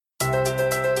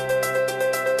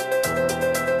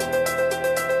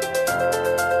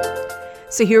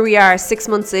So here we are, 6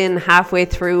 months in, halfway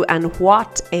through, and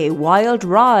what a wild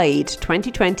ride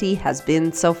 2020 has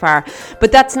been so far.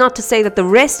 But that's not to say that the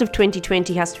rest of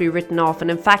 2020 has to be written off.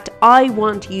 And in fact, I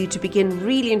want you to begin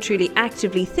really and truly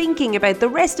actively thinking about the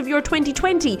rest of your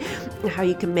 2020 and how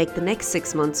you can make the next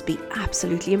 6 months be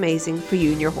absolutely amazing for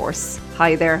you and your horse.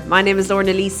 Hi there, my name is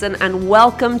Lorna Leeson, and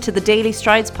welcome to the Daily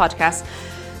Strides podcast.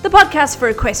 The podcast for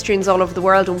equestrians all over the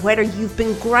world, and whether you've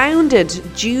been grounded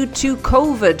due to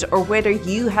COVID or whether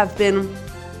you have been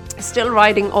still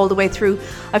riding all the way through,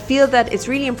 I feel that it's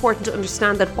really important to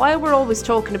understand that while we're always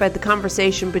talking about the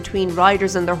conversation between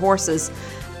riders and their horses,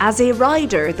 as a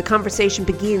rider, the conversation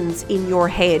begins in your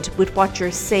head with what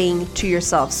you're saying to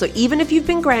yourself. So even if you've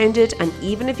been grounded and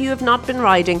even if you have not been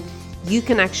riding, you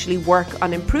can actually work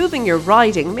on improving your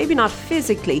riding, maybe not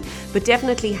physically, but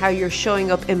definitely how you're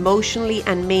showing up emotionally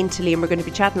and mentally. And we're going to be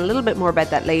chatting a little bit more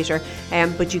about that later.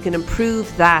 But you can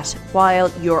improve that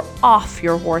while you're off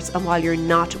your horse and while you're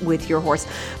not with your horse.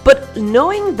 But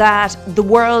knowing that the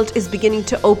world is beginning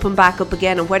to open back up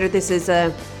again, and whether this is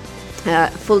a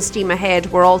full steam ahead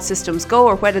where all systems go,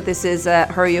 or whether this is a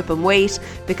hurry up and wait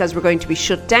because we're going to be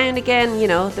shut down again, you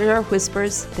know, there are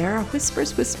whispers everywhere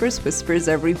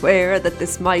that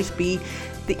this might be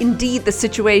indeed the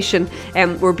situation.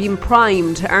 We're being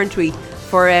primed, aren't we,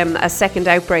 for a second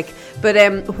outbreak.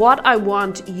 But what I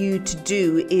want you to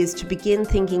do is to begin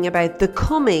thinking about the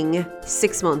coming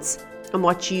 6 months and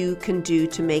what you can do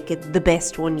to make it the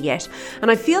best one yet.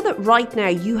 And I feel that right now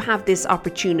you have this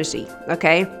opportunity,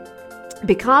 okay?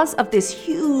 Because of this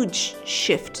huge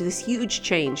shift, this huge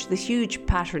change, this huge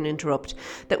pattern interrupt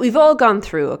that we've all gone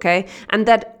through, okay? And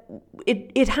that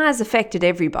it has affected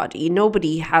everybody.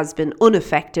 Nobody has been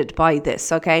unaffected by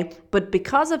this, okay? But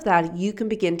because of that, you can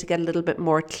begin to get a little bit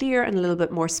more clear and a little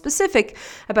bit more specific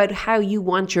about how you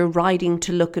want your riding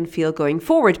to look and feel going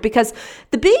forward. Because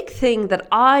the big thing that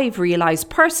I've realized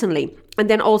personally, and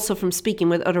then also from speaking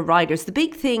with other riders, the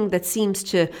big thing that seems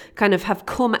to kind of have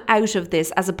come out of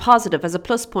this as a positive, as a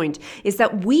plus point, is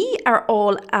that we are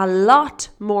all a lot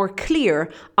more clear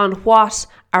on what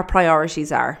our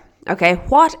priorities are. Okay,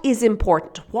 what is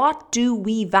important? What do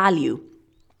we value?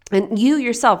 And you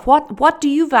yourself, what do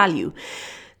you value?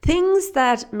 Things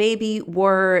that maybe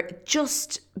were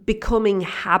just becoming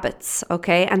habits,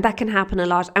 okay? And that can happen a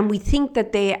lot. And we think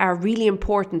that they are really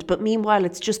important, but meanwhile,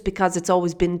 it's just because it's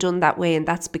always been done that way. And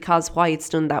that's because why it's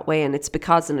done that way. And it's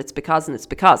because.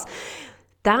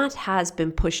 That has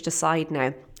been pushed aside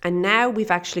now. And now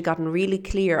we've actually gotten really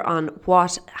clear on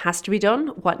what has to be done,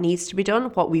 what needs to be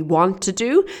done, what we want to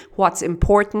do, what's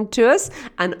important to us.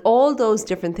 And all those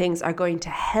different things are going to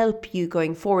help you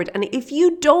going forward. And if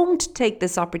you don't take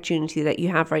this opportunity that you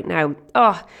have right now,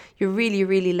 you're really,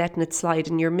 really letting it slide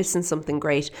and you're missing something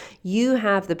great. You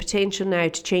have the potential now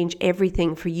to change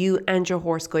everything for you and your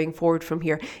horse going forward from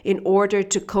here in order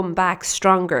to come back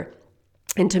stronger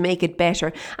and to make it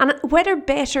better. And whether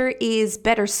better is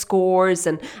better scores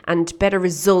and better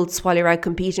results while you're out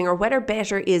competing, or whether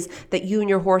better is that you and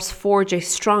your horse forge a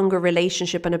stronger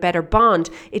relationship and a better bond,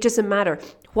 it doesn't matter.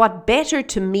 What better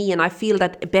to me, and I feel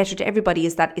that better to everybody,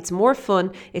 is that it's more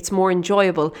fun, it's more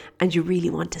enjoyable, and you really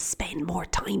want to spend more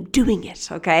time doing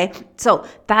it, okay? So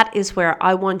that is where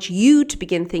I want you to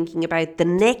begin thinking about the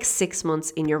next 6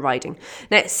 months in your riding.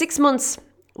 Now, 6 months,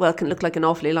 well, can look like an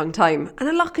awfully long time, and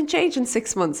a lot can change in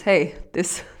 6 months. Hey,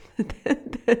 this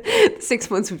 6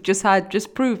 months we've just had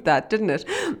just proved that, didn't it?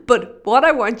 But what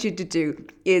I want you to do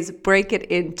is break it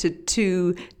into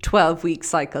 2 12-week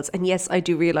cycles. And yes, I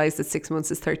do realize that 6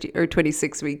 months is 30 or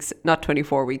 26 weeks, not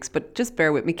 24 weeks, but just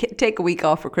bear with me. Take a week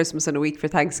off for Christmas and a week for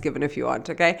Thanksgiving if you want,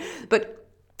 okay? But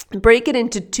break it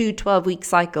into 2 12-week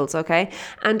cycles, okay?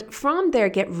 And from there,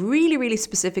 get really, really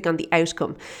specific on the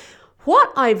outcome.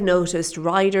 What I've noticed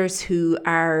riders who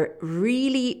are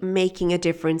really making a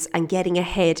difference and getting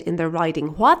ahead in their riding,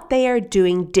 what they are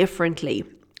doing differently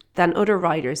than other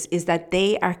riders is that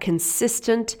they are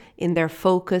consistent in their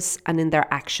focus and in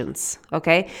their actions,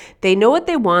 okay? They know what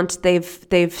they want,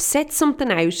 they've set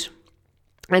something out,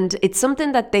 and it's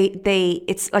something that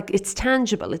it's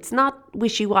tangible, it's not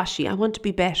wishy-washy. I want to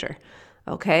be better,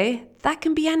 okay? That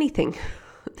can be anything.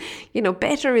 You know,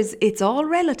 better it's all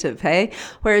relative, hey?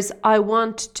 Whereas I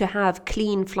want to have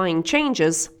clean flying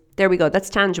changes. There we go. That's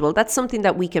tangible. That's something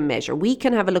that we can measure. We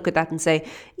can have a look at that and say,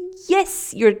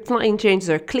 yes, your flying changes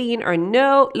are clean, or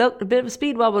no, look, a bit of a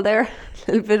speed wobble there,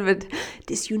 a little bit of a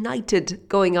disunited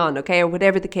going on, okay, or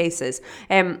whatever the case is.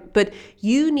 But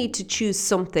you need to choose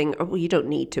something, or well, you don't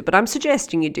need to, but I'm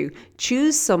suggesting you do.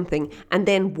 Choose something and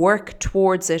then work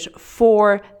towards it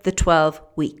for the 12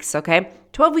 weeks, okay?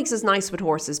 12 weeks is nice with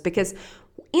horses because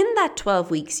In that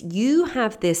 12 weeks, you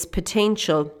have this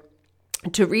potential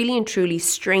to really and truly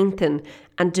strengthen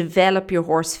and develop your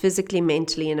horse physically,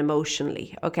 mentally, and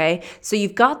emotionally. Okay, so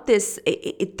you've got this.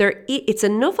 It's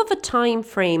enough of a time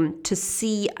frame to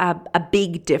see a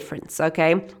big difference.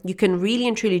 Okay, you can really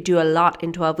and truly do a lot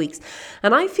in 12 weeks,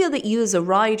 and I feel that you as a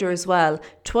rider as well,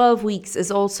 12 weeks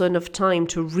is also enough time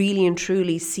to really and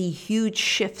truly see huge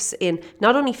shifts in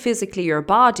not only physically your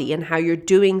body and how you're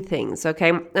doing things.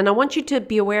 Okay, and I want you to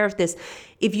be aware of this.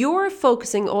 If you're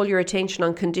focusing all your attention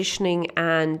on conditioning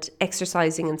and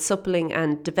exercising and suppling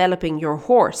and developing your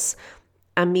horse,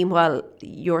 and meanwhile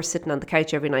you're sitting on the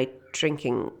couch every night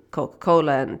drinking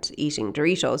Coca-Cola and eating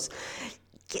Doritos,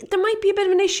 there might be a bit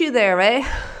of an issue there, eh?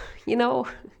 You know,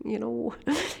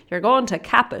 you're going to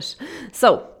cap it.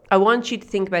 So I want you to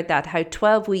think about that, how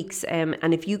 12 weeks,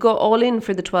 and if you go all in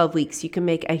for the 12 weeks, you can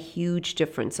make a huge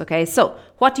difference, okay? So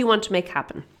what do you want to make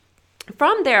happen?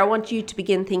 From there, I want you to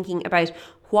begin thinking about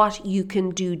what you can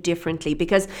do differently,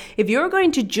 because if you're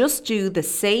going to just do the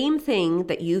same thing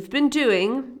that you've been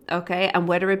doing, okay, and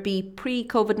whether it be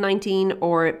pre-COVID-19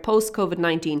 or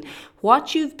post-COVID-19,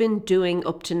 what you've been doing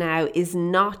up to now is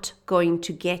not going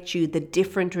to get you the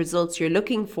different results you're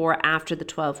looking for after the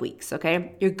 12 weeks,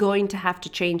 okay? You're going to have to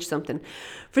change something.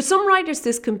 For some riders,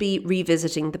 this can be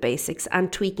revisiting the basics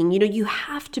and tweaking. You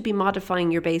have to be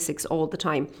modifying your basics all the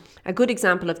time. A good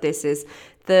example of this is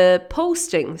the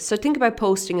posting. So think about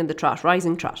posting in the trot,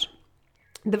 rising trot.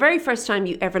 The very first time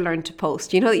you ever learned to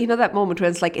post, you know that moment when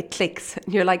it's like it clicks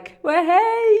and you're like, well,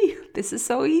 hey, this is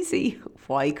so easy.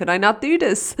 Why could I not do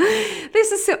this?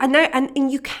 This is so,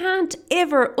 and you can't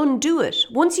ever undo it.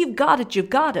 Once you've got it, you've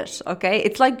got it. Okay,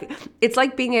 it's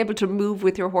like being able to move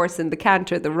with your horse in the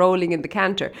canter, the rolling in the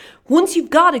canter. Once you've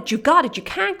got it, you've got it. You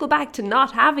can't go back to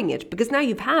not having it because now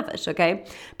you have it. Okay,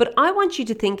 but I want you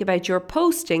to think about your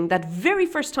posting that very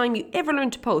first time you ever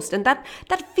learned to post, and that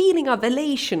feeling of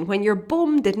elation when your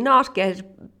bum did not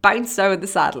get bounced out of the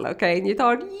saddle. Okay, and you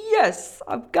thought, yes,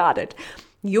 I've got it.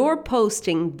 Your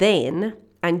posting then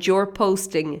and your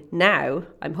posting now,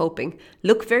 I'm hoping,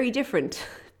 look very different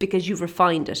because you've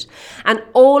refined it. And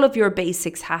all of your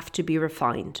basics have to be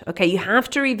refined. Okay, you have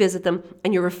to revisit them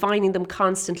and you're refining them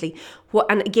constantly.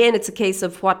 And again, it's a case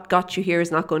of what got you here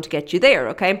is not going to get you there.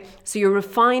 Okay, so you're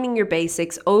refining your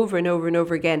basics over and over and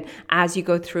over again as you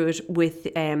go through it with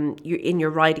in your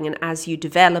riding and as you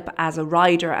develop as a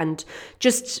rider and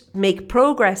just make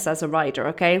progress as a rider.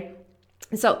 Okay.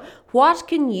 So what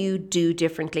can you do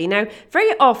differently? Now,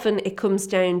 very often it comes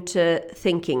down to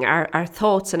thinking, our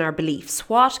thoughts and our beliefs.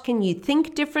 What can you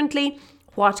think differently?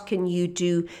 What can you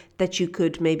do that you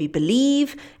could maybe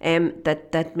believe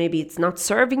that maybe it's not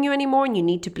serving you anymore and you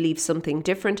need to believe something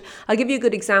different? I'll give you a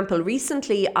good example.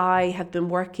 Recently, I have been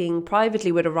working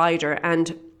privately with a rider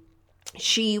and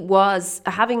she was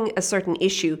having a certain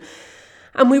issue.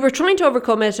 And we were trying to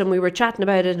overcome it and we were chatting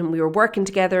about it and we were working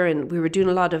together and we were doing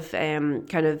a lot of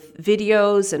kind of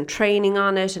videos and training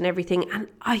on it and everything. And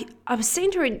I was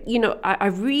saying to her, I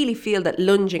really feel that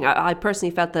lunging, I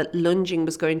personally felt that lunging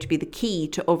was going to be the key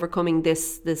to overcoming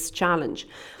this challenge.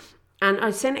 And I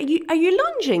was saying, are you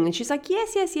lunging? And she's like,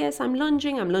 yes, I'm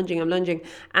lunging.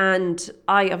 And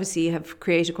I obviously have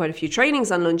created quite a few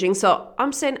trainings on lunging. So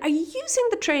I'm saying, are you using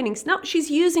the trainings? No, she's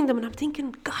using them. And I'm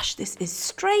thinking, gosh, this is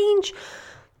strange.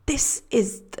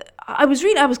 I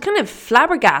was kind of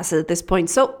flabbergasted at this point.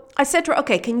 So I said to her,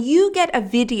 okay, can you get a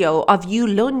video of you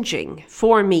lunging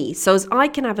for me so as I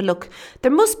can have a look?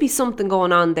 There must be something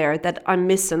going on there that I'm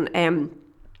missing.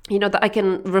 That I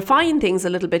can refine things a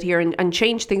little bit here and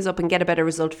change things up and get a better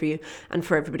result for you and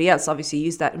for everybody else. Obviously,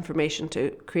 use that information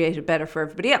to create it better for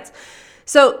everybody else.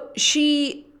 So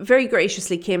she very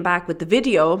graciously came back with the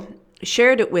video,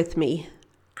 shared it with me,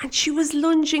 and she was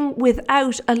lunging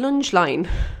without a lunge line.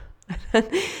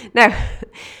 Now,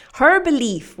 her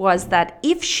belief was that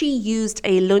if she used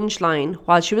a lunge line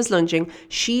while she was lunging,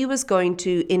 she was going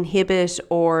to inhibit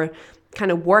or kind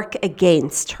of work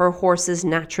against her horse's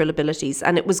natural abilities,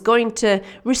 and it was going to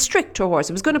restrict her horse.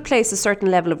 It was going to place a certain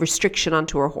level of restriction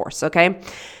onto her horse, okay?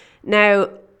 Now,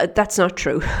 that's not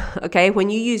true, okay? When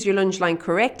you use your lunge line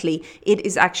correctly, it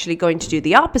is actually going to do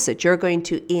the opposite. You're going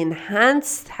to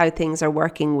enhance how things are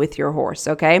working with your horse,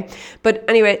 okay? But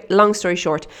anyway, long story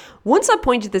short, once I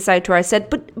pointed this out to her, I said,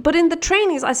 but in the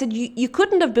trainings, I said, you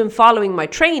couldn't have been following my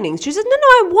trainings. She said, no,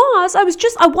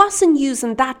 I wasn't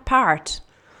using that part.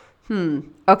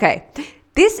 Okay.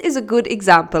 This is a good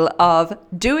example of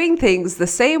doing things the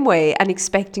same way and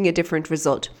expecting a different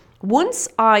result. Once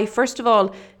I, first of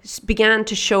all, began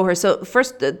to show her, so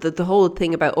first the whole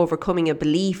thing about overcoming a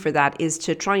belief for that is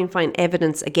to try and find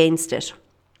evidence against it.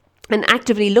 and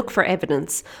actively look for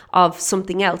evidence of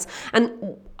something else.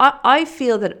 And I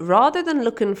feel that rather than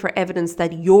looking for evidence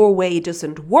that your way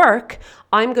doesn't work,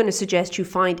 I'm going to suggest you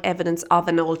find evidence of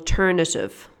an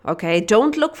alternative. Okay,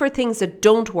 don't look for things that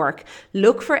don't work.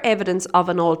 Look for evidence of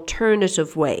an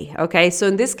alternative way. Okay, so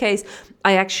in this case,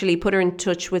 I actually put her in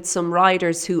touch with some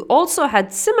riders who also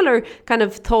had similar kind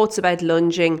of thoughts about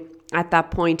lunging at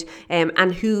that point,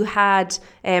 and who had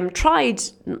tried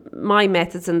my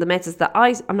methods and the methods that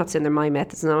I'm not saying they're my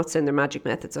methods, I'm not saying they're magic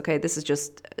methods, okay, this is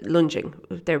just lunging,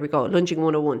 there we go, lunging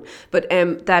 101, but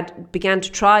that began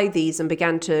to try these and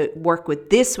began to work with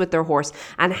this with their horse,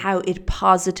 and how it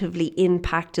positively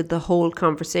impacted the whole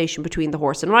conversation between the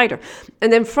horse and rider.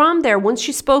 And then from there, once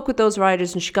she spoke with those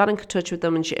riders and she got in touch with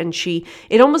them, and she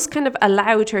it almost kind of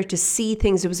allowed her to see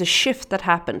things. There was a shift that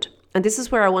happened, and this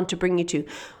is where I want to bring you to.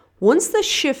 Once the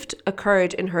shift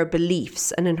occurred in her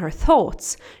beliefs and in her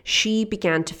thoughts, she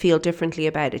began to feel differently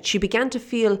about it. She began to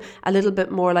feel a little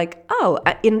bit more like, oh,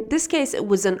 in this case, it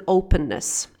was an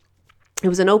openness. It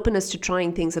was an openness to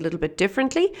trying things a little bit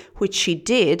differently, which she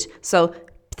did. So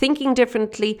thinking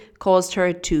differently caused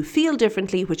her to feel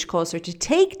differently, which caused her to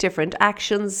take different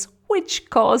actions, which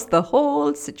caused the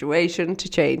whole situation to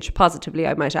change positively,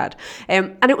 I might add.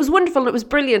 And it was wonderful and it was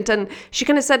brilliant. And she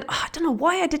kind of said, I don't know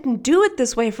why I didn't do it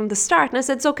this way from the start. And I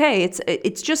said, it's okay.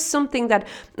 It's just something that,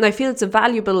 and I feel it's a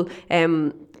valuable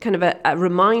kind of a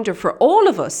reminder for all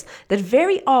of us that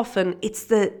very often it's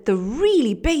the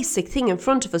really basic thing in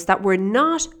front of us that we're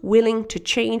not willing to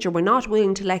change or we're not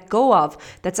willing to let go of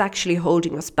that's actually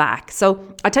holding us back. So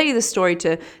I'll tell you this story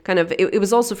to kind of, it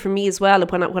was also for me as well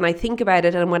when I think about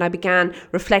it, and when I began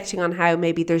reflecting on how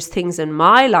maybe there's things in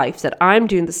my life that I'm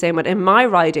doing the same with in my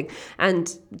riding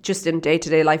and just in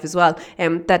day-to-day life as well,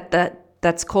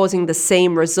 that's causing the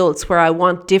same results, where I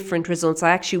want different results.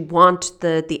 I actually want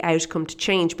the outcome to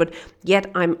change, but yet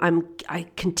I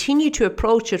continue to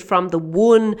approach it from the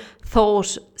one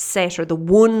thought set or the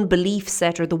one belief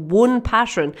set or the one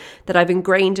pattern that I've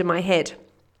ingrained in my head.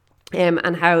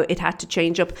 And how it had to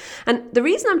change up. And the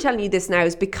reason I'm telling you this now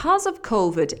is because of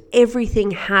COVID,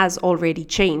 everything has already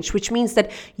changed, which means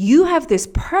that you have this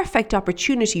perfect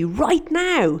opportunity right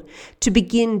now to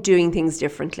begin doing things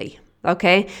differently.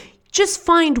 Okay? Just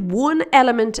find one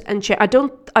element and change.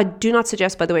 I do not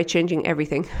suggest, by the way, changing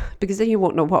everything, because then you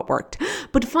won't know what worked.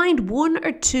 But find one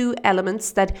or two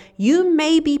elements that you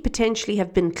maybe potentially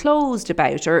have been closed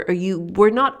about or you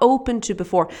were not open to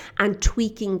before, and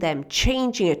tweaking them,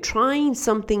 changing it, trying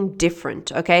something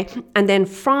different, okay? And then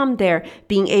from there,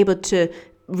 being able to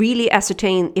really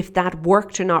ascertain if that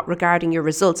worked or not regarding your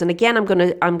results. And again, I'm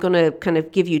gonna kind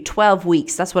of give you 12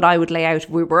 weeks. That's what I would lay out. If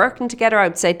we're working together, I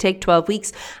would say take 12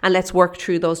 weeks and let's work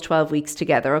through those 12 weeks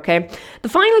together, okay? The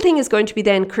final thing is going to be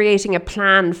then creating a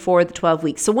plan for the 12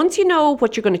 weeks. So once you know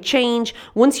what you're going to change,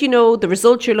 once you know the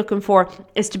results you're looking for,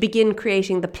 is to begin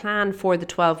creating the plan for the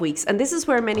 12 weeks. And this is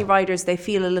where many riders, they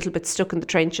feel a little bit stuck in the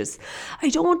trenches. I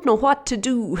don't know what to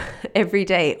do every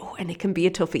day. Oh, and it can be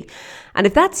a toughie. And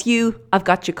if that's you, I've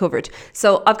got you covered.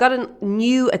 So I've got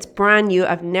it's brand new.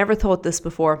 I've never thought this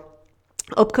before.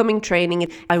 Upcoming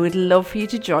training. I would love for you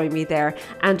to join me there.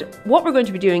 And what we're going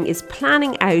to be doing is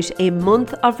planning out a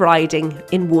month of riding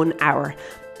in 1 hour.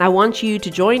 I want you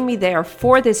to join me there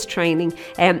for this training.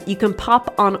 You can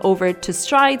pop on over to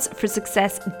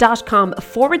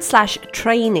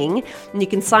stridesforsuccess.com/training and you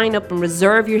can sign up and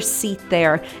reserve your seat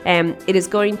there. It is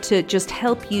going to just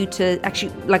help you to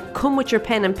actually come with your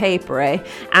pen and paper,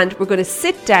 and we're going to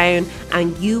sit down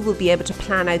and you will be able to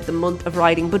plan out the month of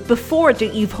riding. But before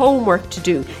you've homework to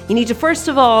do. You need to first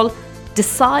of all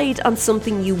decide on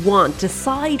something you want.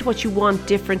 Decide what you want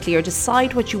differently, or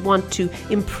decide what you want to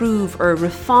improve or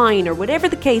refine, or whatever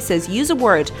the case is. Use a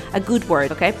word, a good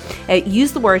word, okay?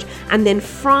 Use the word, and then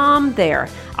from there,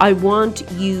 I want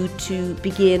you to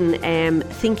begin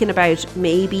thinking about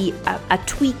maybe a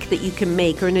tweak that you can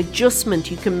make, or an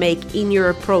adjustment you can make in your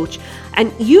approach.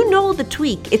 And you know the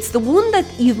tweak. It's the one that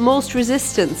you've most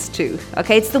resistance to,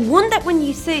 okay? It's the one that when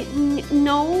you say,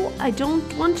 no, I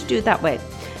don't want to do it that way.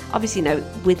 Obviously now,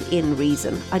 within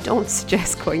reason. I don't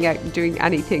suggest going out and doing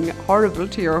anything horrible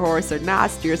to your horse or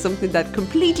nasty or something that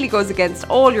completely goes against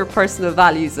all your personal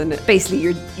values and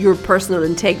basically your personal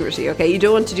integrity, okay? You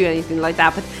don't want to do anything like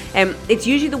that, but it's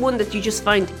usually the one that you just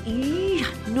find,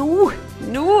 no,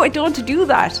 I don't want to do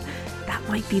that. That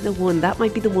might be the one. That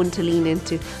might be the one to lean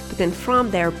into. But then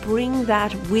from there, bring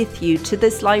that with you to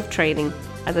this live training.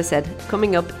 As I said,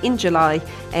 coming up in July,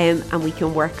 and we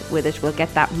can work with it. We'll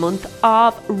get that month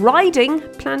of riding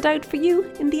planned out for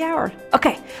you in the hour.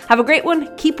 Okay, have a great one.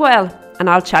 Keep well, and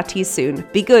I'll chat to you soon.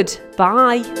 Be good.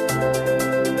 Bye.